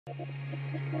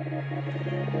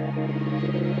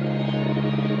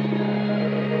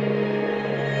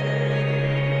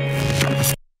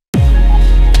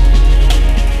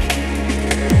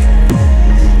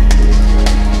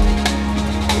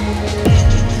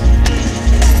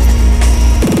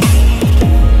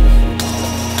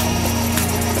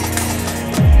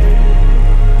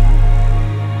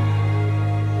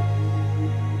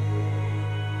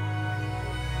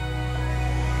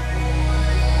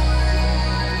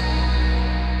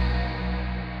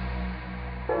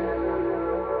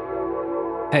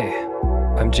Hey,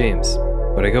 I'm James,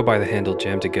 but I go by the handle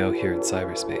Jam2Go here in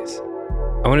cyberspace.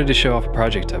 I wanted to show off a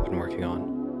project I've been working on.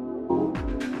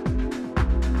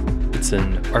 It's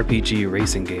an RPG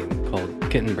racing game called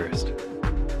Kitten.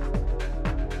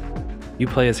 You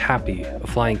play as Happy, a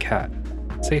flying cat.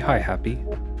 Say hi, Happy.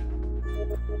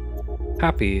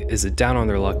 Happy is a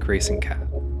down-on-their-luck racing cat.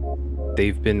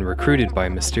 They've been recruited by a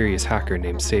mysterious hacker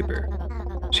named Saber.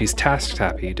 She's tasked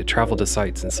Happy to travel to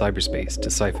sites in cyberspace to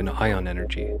siphon ion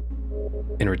energy.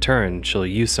 In return, she'll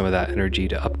use some of that energy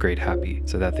to upgrade Happy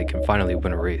so that they can finally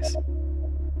win a race.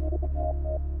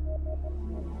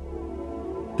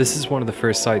 This is one of the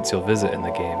first sites you'll visit in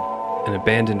the game, an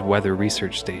abandoned weather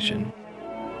research station.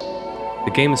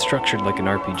 The game is structured like an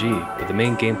RPG, but the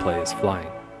main gameplay is flying.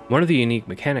 One of the unique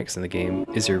mechanics in the game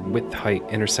is your width-height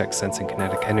intersect sensing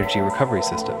kinetic energy recovery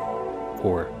system,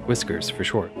 or whiskers for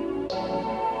short.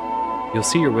 You'll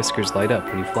see your whiskers light up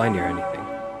when you fly near anything.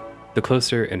 The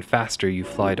closer and faster you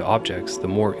fly to objects, the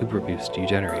more uber boost you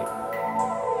generate.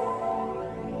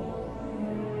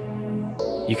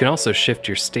 You can also shift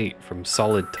your state from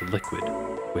solid to liquid,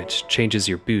 which changes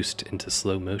your boost into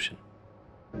slow motion.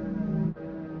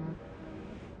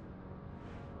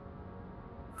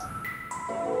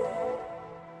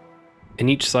 In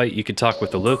each site, you can talk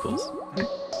with the locals.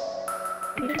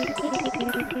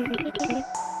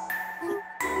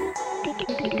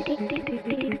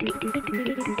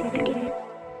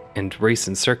 And race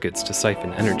in circuits to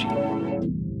siphon energy.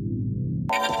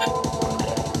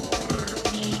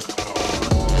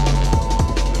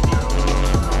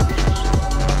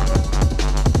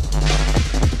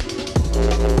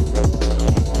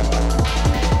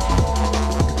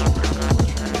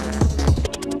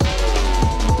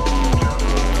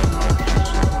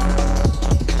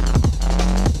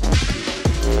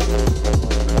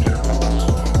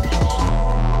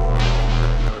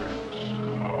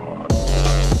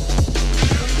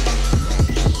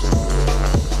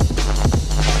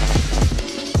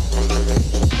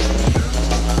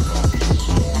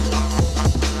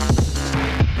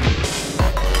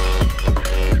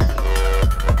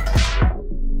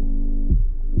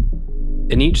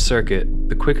 In each circuit,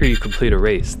 the quicker you complete a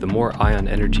race, the more ion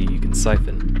energy you can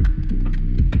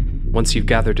siphon. Once you've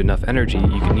gathered enough energy,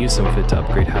 you can use some of it to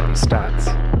upgrade Happy's stats.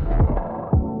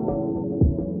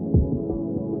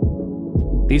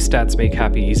 These stats make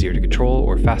Happy easier to control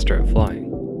or faster at flying.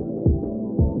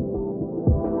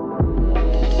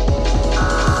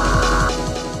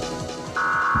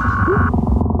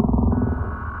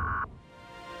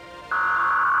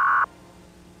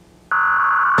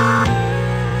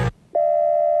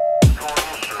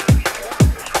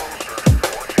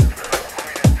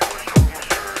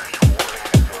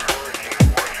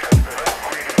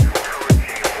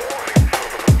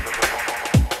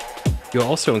 You'll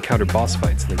also encounter boss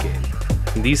fights in the game.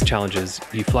 In these challenges,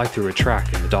 you fly through a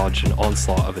track and dodge an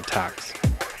onslaught of attacks.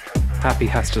 Happy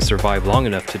has to survive long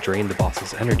enough to drain the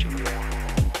boss's energy.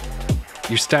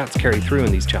 Your stats carry through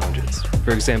in these challenges.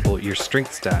 For example, your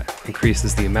strength stat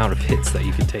increases the amount of hits that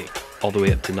you can take, all the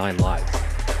way up to 9 lives.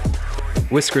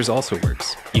 Whiskers also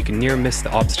works. You can near miss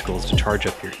the obstacles to charge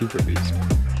up your uber boost.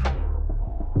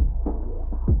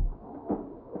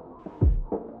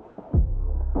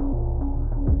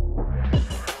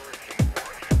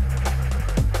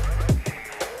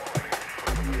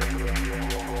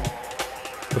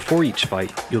 Before each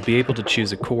fight, you'll be able to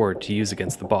choose a core to use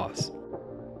against the boss.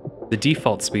 The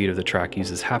default speed of the track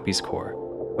uses Happy's core,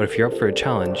 but if you're up for a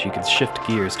challenge, you can shift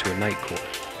gears to a night core.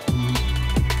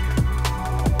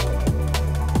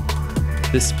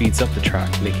 This speeds up the track,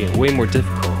 making it way more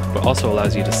difficult, but also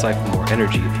allows you to siphon more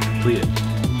energy if you complete it.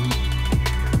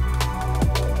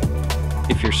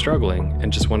 If you're struggling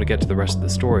and just want to get to the rest of the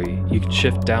story, you can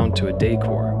shift down to a day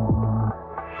core,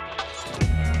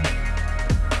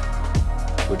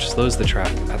 which slows the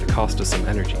track at the cost of some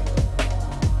energy.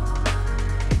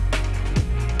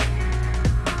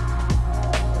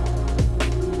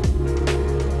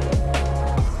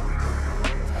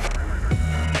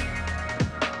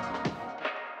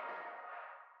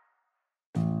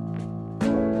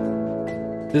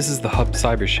 This is the hub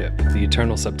cybership, the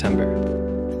Eternal September.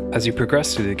 As you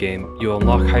progress through the game, you'll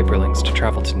unlock hyperlinks to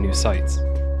travel to new sites.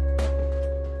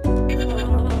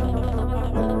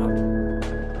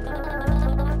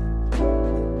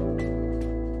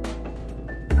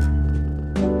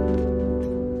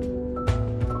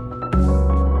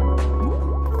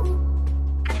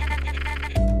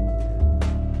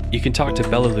 You can talk to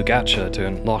Bella Lugacha to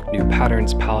unlock new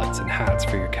patterns, palettes, and hats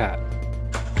for your cat.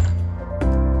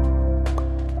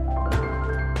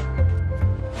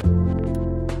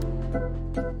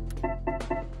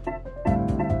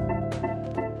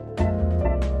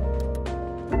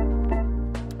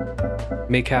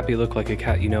 Make Happy look like a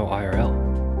cat you know IRL.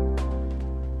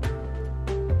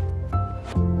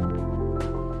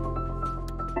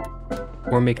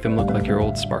 Or make them look like your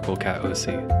old Sparkle Cat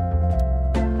OC.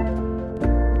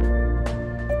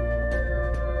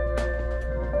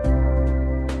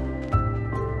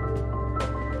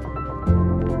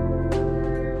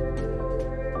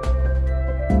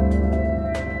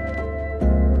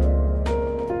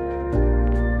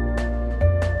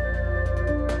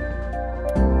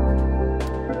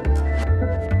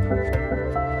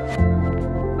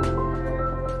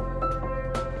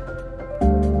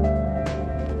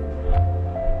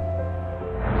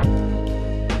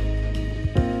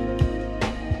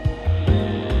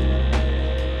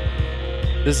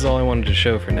 This is all I wanted to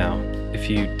show for now. If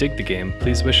you dig the game,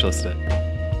 please wishlist it.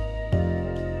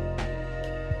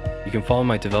 You can follow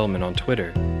my development on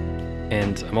Twitter,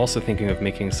 and I'm also thinking of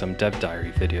making some dev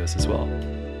diary videos as well.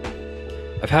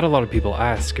 I've had a lot of people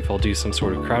ask if I'll do some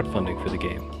sort of crowdfunding for the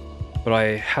game, but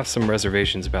I have some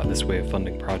reservations about this way of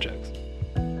funding projects.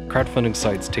 Crowdfunding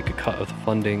sites take a cut of the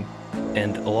funding,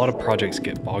 and a lot of projects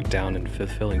get bogged down in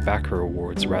fulfilling backer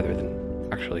rewards rather than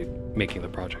actually making the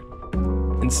project.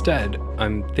 Instead,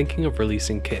 I'm thinking of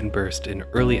releasing Kitten Burst in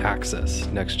early access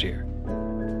next year.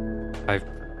 I've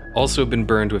also been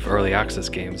burned with early access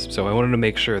games, so I wanted to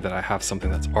make sure that I have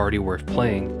something that's already worth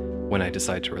playing when I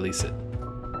decide to release it.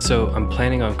 So I'm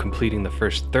planning on completing the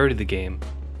first third of the game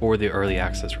for the early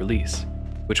access release,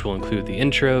 which will include the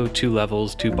intro, 2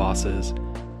 levels, 2 bosses,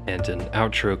 and an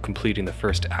outro completing the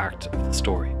first act of the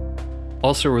story.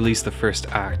 Also release the first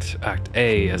act, Act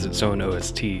A, as its own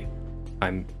OST.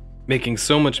 I'm making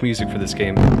so much music for this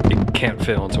game, it can't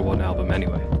fit onto one album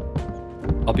anyway.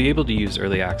 I'll be able to use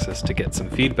early access to get some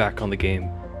feedback on the game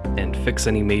and fix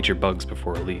any major bugs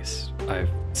before release. I've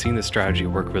seen this strategy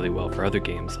work really well for other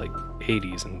games like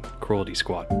Hades and Cruelty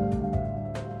Squad.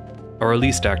 I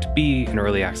released Act B in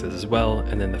early access as well,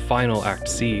 and then the final Act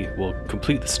C will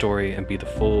complete the story and be the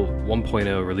full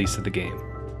 1.0 release of the game.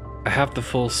 I have the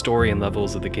full story and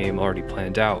levels of the game already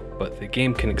planned out, but the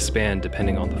game can expand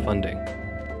depending on the funding.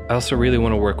 I also really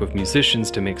want to work with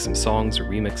musicians to make some songs or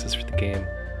remixes for the game,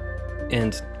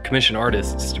 and commission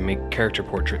artists to make character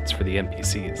portraits for the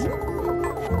NPCs.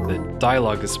 The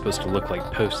dialogue is supposed to look like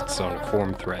posts on a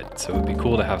forum thread, so it would be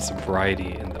cool to have some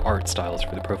variety in the art styles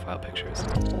for the profile pictures.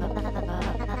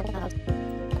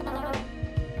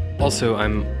 Also,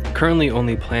 I'm currently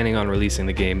only planning on releasing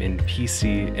the game in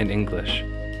PC and English,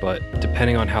 but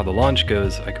depending on how the launch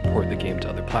goes, I could port the game to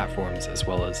other platforms as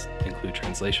well as include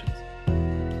translations.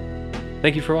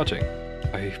 Thank you for watching.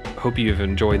 I hope you've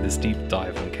enjoyed this deep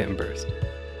dive on Kitten Burst.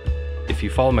 If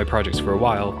you follow my projects for a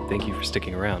while, thank you for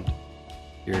sticking around.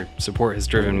 Your support has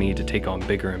driven me to take on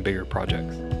bigger and bigger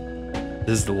projects.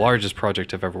 This is the largest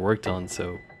project I've ever worked on,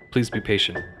 so please be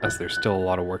patient, as there's still a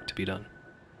lot of work to be done.